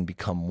mix and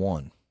become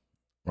one,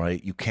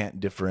 right? You can't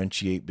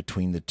differentiate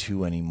between the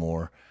two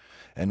anymore.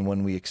 And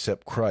when we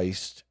accept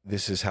Christ,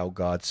 this is how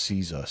God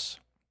sees us.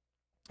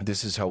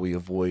 This is how we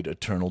avoid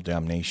eternal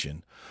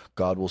damnation.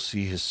 God will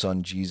see his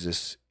son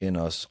Jesus in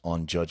us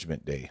on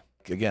Judgment Day.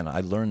 Again, I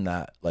learned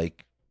that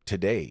like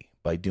today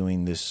by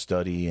doing this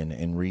study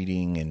and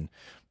reading and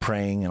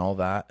praying and all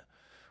that.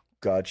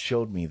 God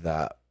showed me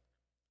that.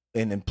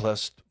 And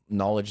plus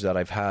knowledge that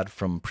I've had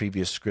from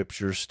previous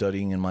scripture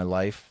studying in my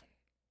life.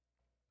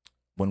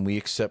 When we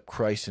accept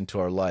Christ into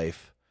our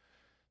life,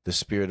 the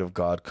Spirit of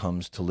God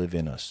comes to live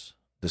in us.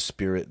 The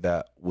Spirit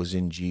that was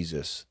in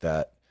Jesus,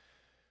 that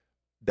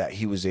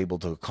he was able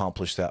to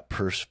accomplish that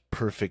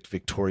perfect,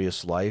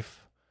 victorious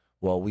life.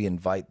 Well, we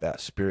invite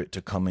that Spirit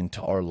to come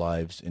into our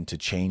lives and to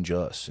change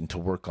us and to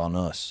work on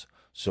us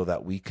so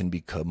that we can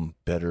become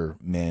better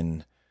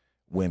men,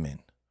 women,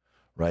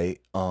 right?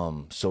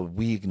 So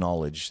we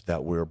acknowledge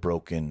that we're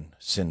broken,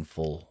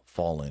 sinful,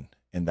 fallen,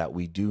 and that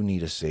we do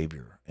need a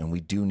Savior and we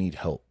do need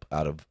help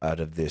out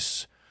of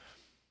this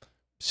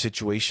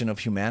situation of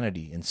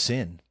humanity and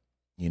sin.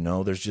 You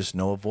know, there's just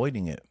no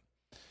avoiding it.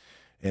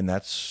 And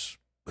that's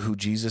who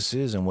Jesus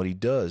is and what he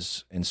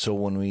does. And so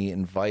when we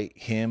invite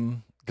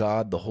him,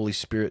 God, the Holy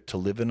Spirit, to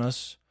live in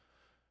us,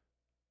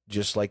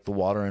 just like the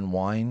water and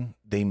wine,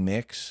 they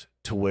mix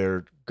to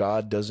where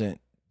God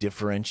doesn't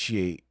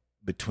differentiate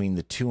between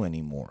the two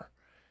anymore.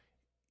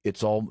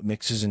 It's all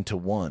mixes into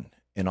one.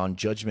 And on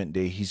Judgment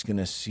Day, he's going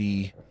to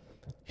see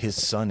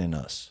his son in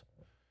us.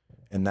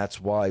 And that's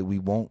why we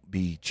won't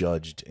be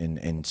judged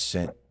and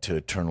sent to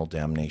eternal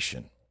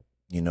damnation,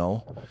 you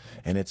know?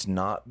 And it's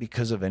not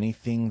because of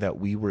anything that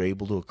we were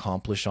able to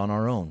accomplish on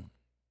our own.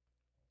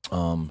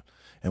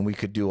 And we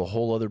could do a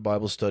whole other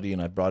Bible study,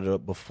 and I brought it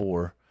up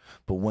before.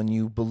 But when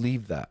you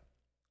believe that,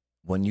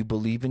 when you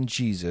believe in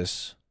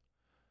Jesus,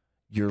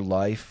 your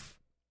life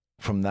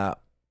from that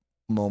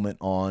moment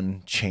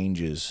on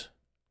changes.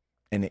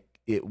 And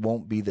it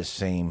won't be the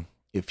same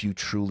if you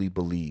truly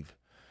believe.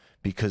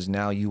 Because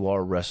now you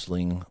are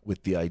wrestling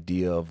with the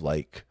idea of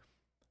like,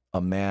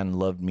 a man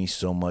loved me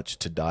so much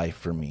to die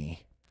for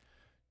me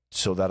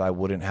so that I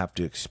wouldn't have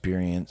to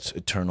experience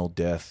eternal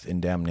death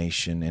and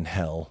damnation in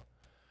hell.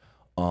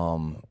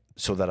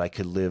 So that I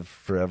could live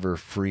forever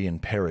free in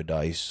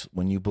paradise.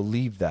 When you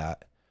believe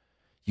that,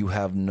 you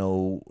have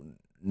no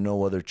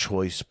other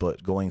choice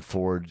but going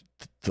forward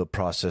the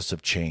process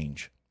of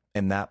change.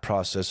 And that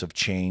process of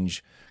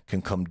change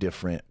can come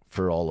different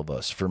for all of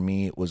us. For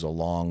me, it was a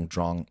long,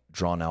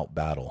 drawn out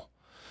battle.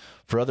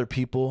 For other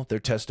people, their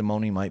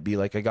testimony might be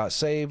like, I got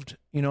saved,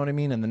 you know what I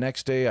mean? And the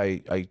next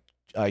day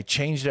I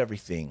changed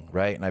everything,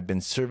 right? And I've been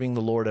serving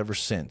the Lord ever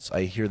since.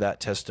 I hear that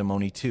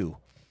testimony too.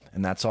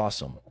 And that's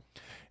awesome.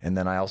 And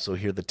then I also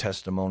hear the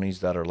testimonies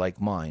that are like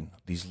mine,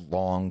 these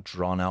long,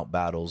 drawn-out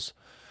battles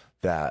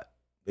that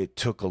it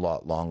took a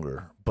lot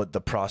longer, but the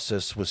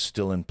process was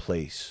still in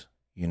place,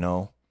 you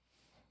know?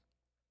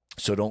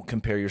 So don't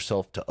compare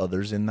yourself to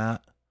others in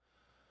that.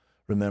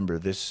 Remember,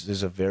 this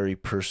is a very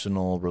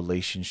personal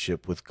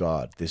relationship with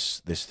God,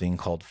 this thing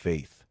called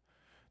faith.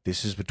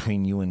 This is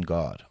between you and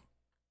God.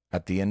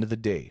 At the end of the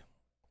day,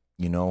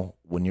 you know,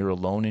 when you're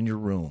alone in your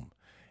room,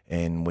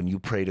 and when you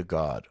pray to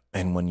God,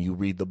 and when you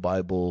read the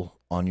Bible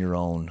on your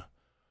own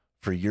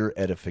for your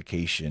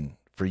edification,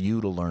 for you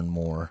to learn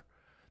more,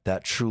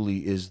 that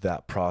truly is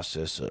that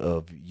process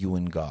of you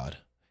and God.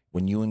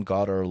 When you and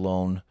God are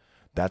alone,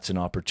 that's an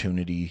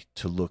opportunity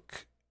to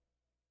look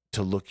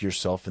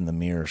yourself in the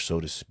mirror, so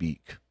to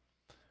speak.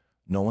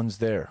 No one's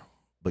there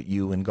but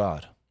you and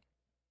God.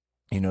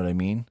 You know what I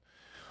mean?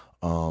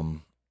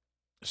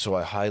 So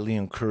I highly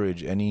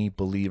encourage any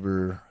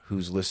believer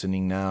who's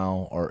listening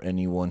now, or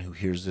anyone who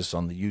hears this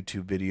on the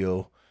YouTube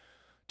video,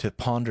 to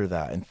ponder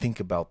that and think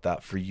about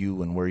that for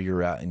you and where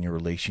you're at in your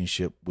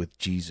relationship with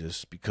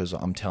Jesus, because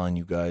I'm telling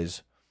you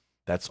guys,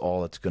 that's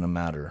all that's going to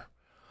matter.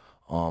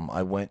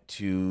 I went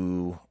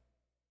to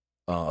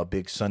a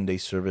big Sunday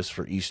service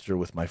for Easter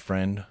with my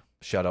friend.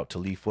 Shout out to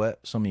Leaf Wet.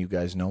 Some of you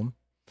guys know him.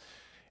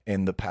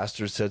 And the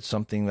pastor said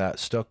something that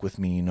stuck with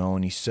me, you know,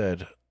 and he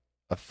said,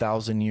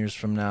 1,000 years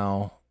from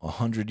now,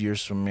 100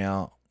 years from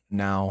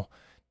now,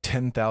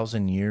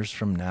 10,000 years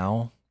from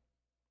now,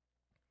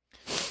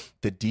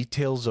 the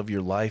details of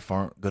your life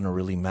aren't going to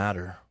really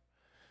matter.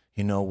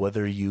 You know,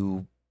 whether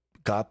you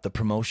got the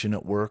promotion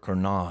at work or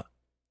not,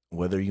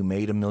 whether you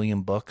made $1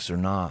 million or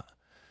not,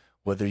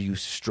 whether you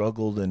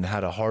struggled and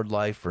had a hard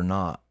life or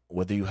not,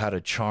 whether you had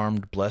a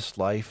charmed, blessed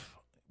life,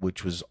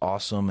 which was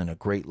awesome, and a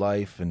great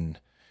life, and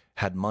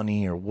had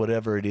money, or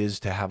whatever it is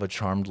to have a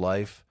charmed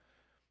life.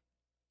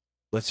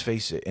 Let's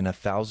face it, in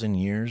 1,000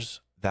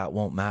 years, that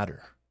won't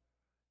matter.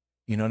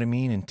 You know what I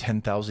mean? In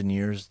 10,000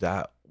 years,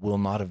 that will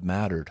not have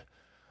mattered.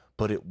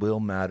 But it will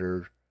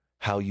matter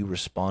how you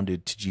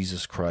responded to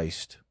Jesus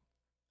Christ,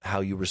 how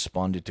you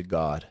responded to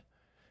God,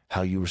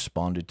 how you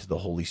responded to the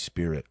Holy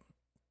Spirit.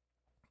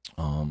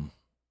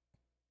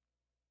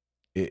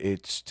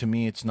 It's to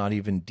me, it's not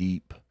even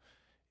deep.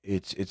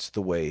 It's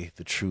the way,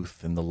 the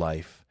truth, and the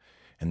life.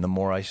 And the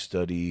more I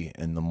study,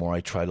 and the more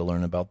I try to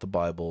learn about the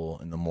Bible,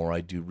 and the more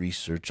I do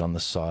research on the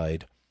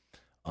side,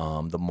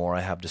 the more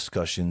I have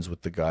discussions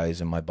with the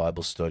guys in my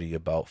Bible study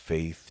about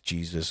faith,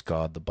 Jesus,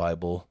 God, the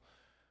Bible,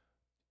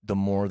 the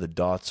more the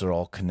dots are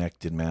all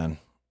connected, man.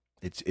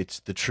 It's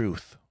the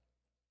truth.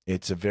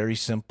 It's a very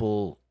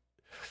simple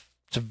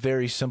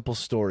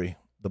story,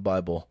 the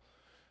Bible.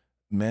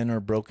 Men are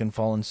broken,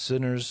 fallen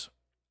sinners,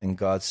 and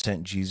God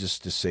sent Jesus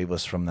to save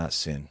us from that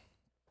sin.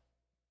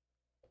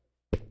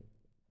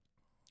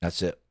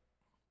 That's it.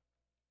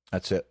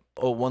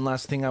 Oh, one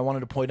last thing I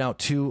wanted to point out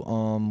too.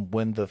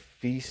 When the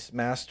feast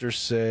master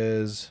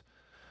says,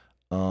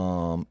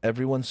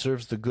 everyone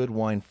serves the good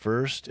wine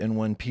first, and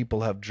when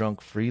people have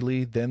drunk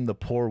freely, then the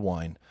poor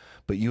wine.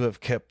 But you have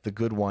kept the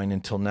good wine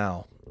until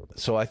now.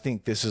 So I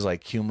think this is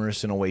like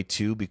humorous in a way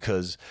too,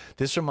 because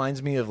this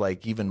reminds me of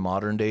like even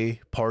modern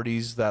day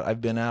parties that I've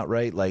been at,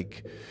 right?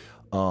 Like,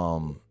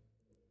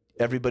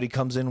 everybody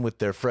comes in with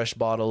their fresh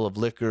bottle of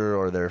liquor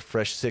or their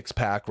fresh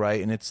 6-pack,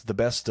 right? And it's the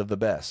best of the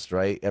best,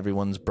 right?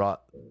 Everyone's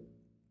brought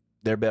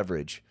their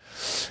beverage,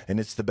 and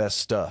it's the best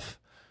stuff.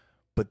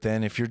 But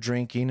then if you're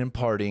drinking and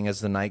partying as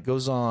the night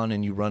goes on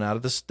and you run out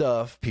of the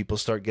stuff, people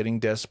start getting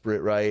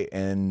desperate, right?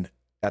 And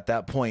at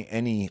that point,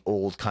 any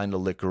old kind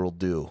of liquor will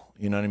do.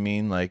 You know what I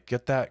mean? Like,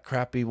 get that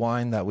crappy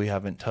wine that we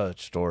haven't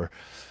touched. Or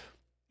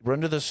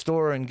run to the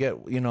store and get,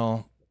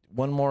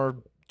 one more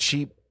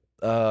cheap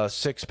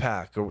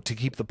 6-pack or to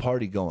keep the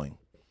party going.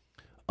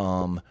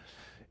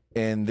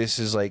 And this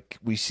is like,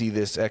 we see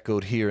this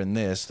echoed here in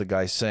this, the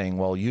guy saying,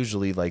 well,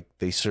 usually like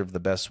they serve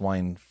the best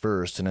wine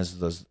first, and as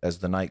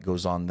the night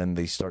goes on, then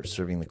they start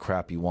serving the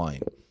crappy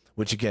wine,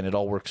 which again, it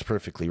all works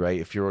perfectly, right?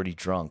 If you're already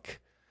drunk,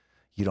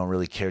 you don't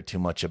really care too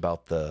much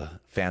about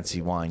the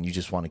fancy wine. You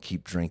just want to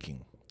keep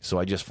drinking. So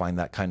I just find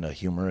that kind of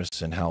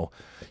humorous and how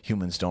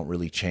humans don't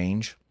really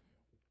change.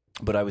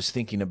 But I was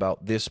thinking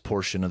about this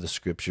portion of the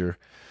scripture,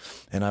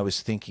 and I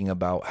was thinking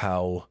about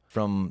how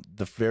from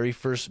the very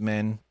first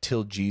men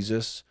till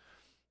Jesus,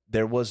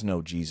 there was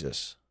no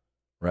Jesus,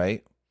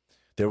 right?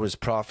 There was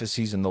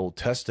prophecies in the Old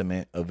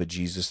Testament of a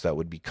Jesus that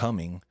would be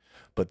coming,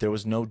 but there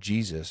was no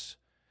Jesus.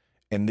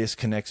 And this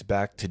connects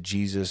back to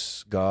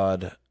Jesus,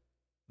 God,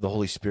 the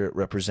Holy Spirit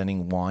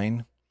representing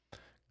wine.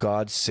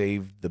 God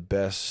saved the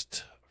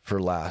best for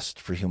last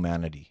for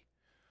humanity.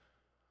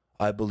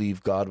 I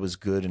believe God was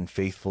good and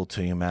faithful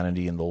to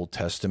humanity in the Old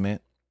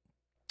Testament,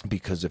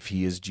 because if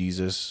he is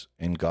Jesus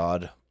and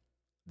God,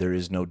 there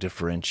is no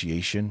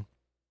differentiation.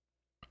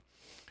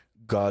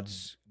 God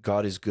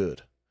is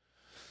good.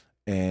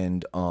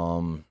 And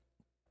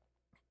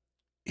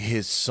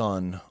his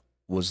son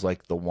was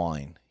like the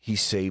wine. He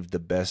saved the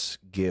best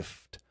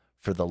gift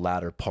for the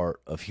latter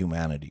part of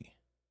humanity,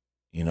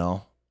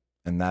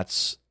 and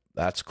that's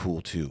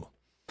cool too.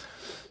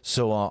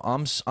 So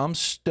I'm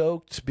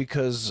stoked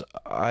because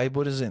I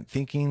wasn't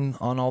thinking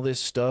on all this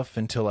stuff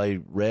until I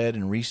read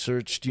and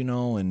researched,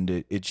 and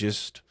it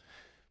just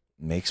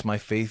makes my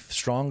faith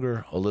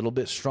stronger, a little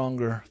bit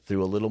stronger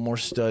through a little more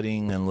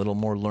studying and a little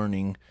more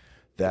learning,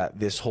 that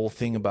this whole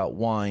thing about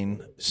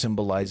wine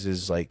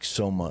symbolizes like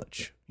so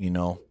much,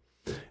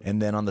 and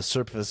then on the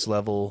surface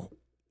level,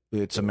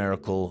 it's a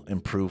miracle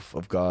and proof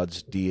of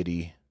God's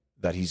deity,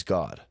 that he's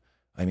God.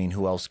 I mean,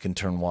 who else can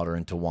turn water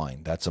into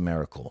wine? That's a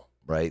miracle,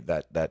 right?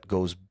 That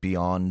goes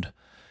beyond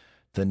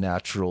the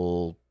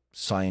natural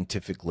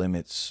scientific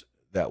limits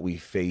that we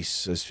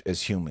face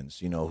as humans.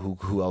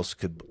 Who else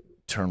could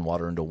turn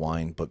water into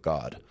wine but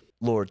God?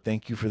 Lord,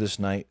 thank you for this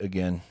night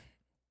again.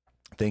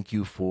 Thank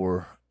you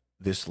for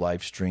this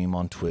live stream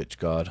on Twitch,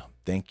 God.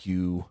 Thank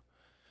you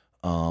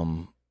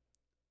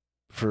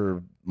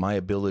for my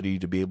ability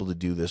to be able to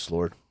do this,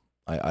 Lord.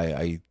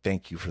 I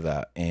thank you for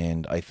that.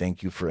 And I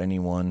thank you for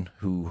anyone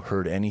who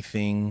heard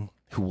anything,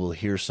 who will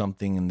hear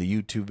something in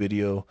the YouTube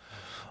video.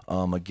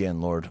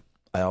 Again, Lord,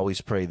 I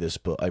always pray this,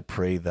 but I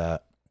pray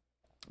that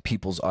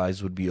people's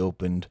eyes would be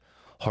opened,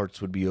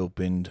 hearts would be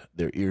opened,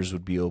 their ears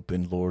would be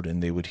opened, Lord,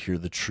 and they would hear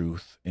the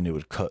truth, and it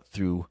would cut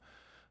through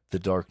the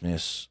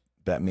darkness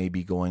that may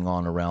be going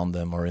on around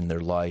them or in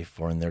their life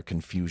or in their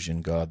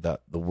confusion, God,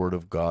 that the word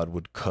of God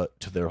would cut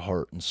to their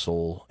heart and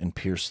soul and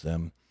pierce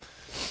them,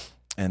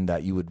 and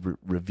that you would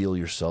reveal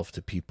yourself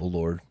to people,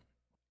 Lord.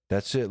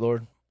 That's it,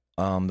 Lord.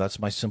 That's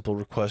my simple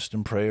request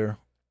and prayer.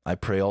 I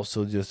pray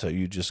also just that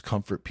you just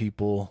comfort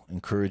people,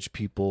 encourage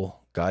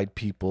people, guide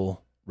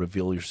people,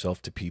 reveal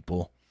yourself to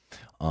people,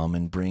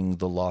 and bring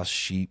the lost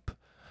sheep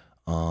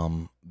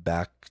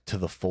back to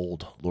the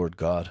fold, Lord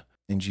God.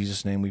 In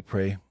Jesus' name we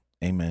pray.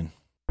 Amen.